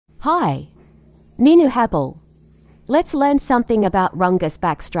Hi, Ninu Habel. Let's learn something about Rungus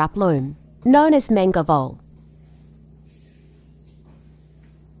Back strap loom, known as Mangavol.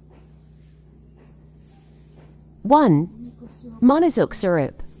 One, Monazuk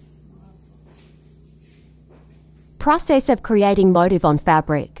syrup. Process of creating motif on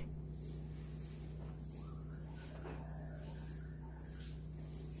fabric.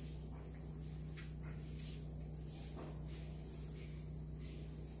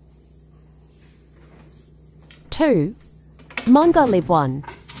 Two, Mangavol 1.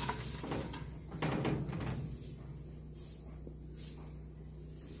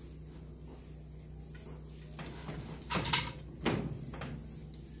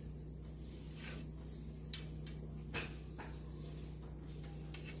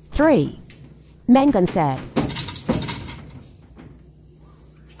 Three, Mangavol.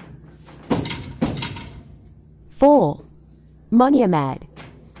 Four, Monyamad.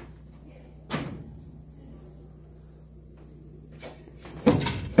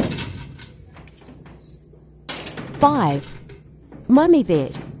 5,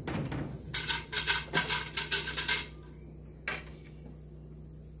 Mumivit.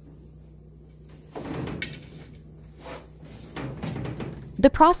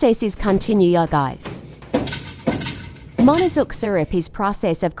 The process is continue, guys. Monazuk syrup is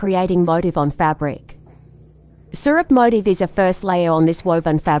process of creating motif on fabric. Syrup motif is a first layer on this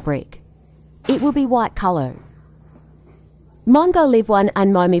woven fabric. It will be white color. Mangavol 1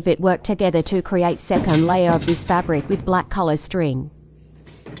 and Mumivit work together to create second layer of this fabric with black color string.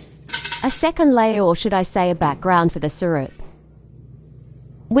 A second layer, or should I say a background for the syrup.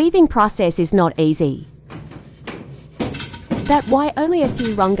 Weaving process is not easy. That's why only a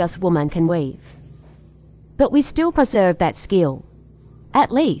few Rungus women can weave. But we still preserve that skill.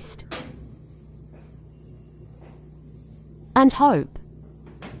 At least. And hope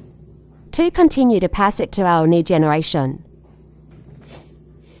to continue to pass it to our new generation.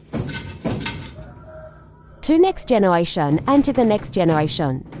 To next generation and to the next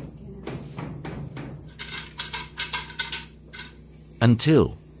generation.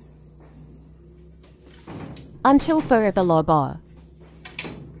 Until further lobo.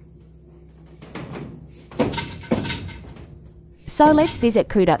 So let's visit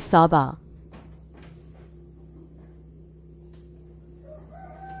Kudat Saba.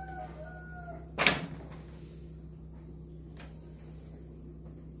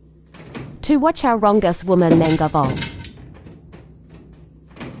 To watch our Rungus woman Mangavol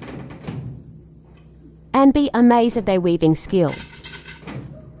and be amazed of their weaving skill.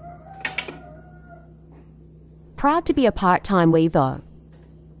 Proud to be a part-time weaver.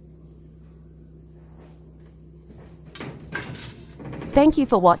 Thank you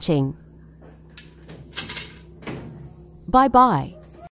for watching. Bye-bye.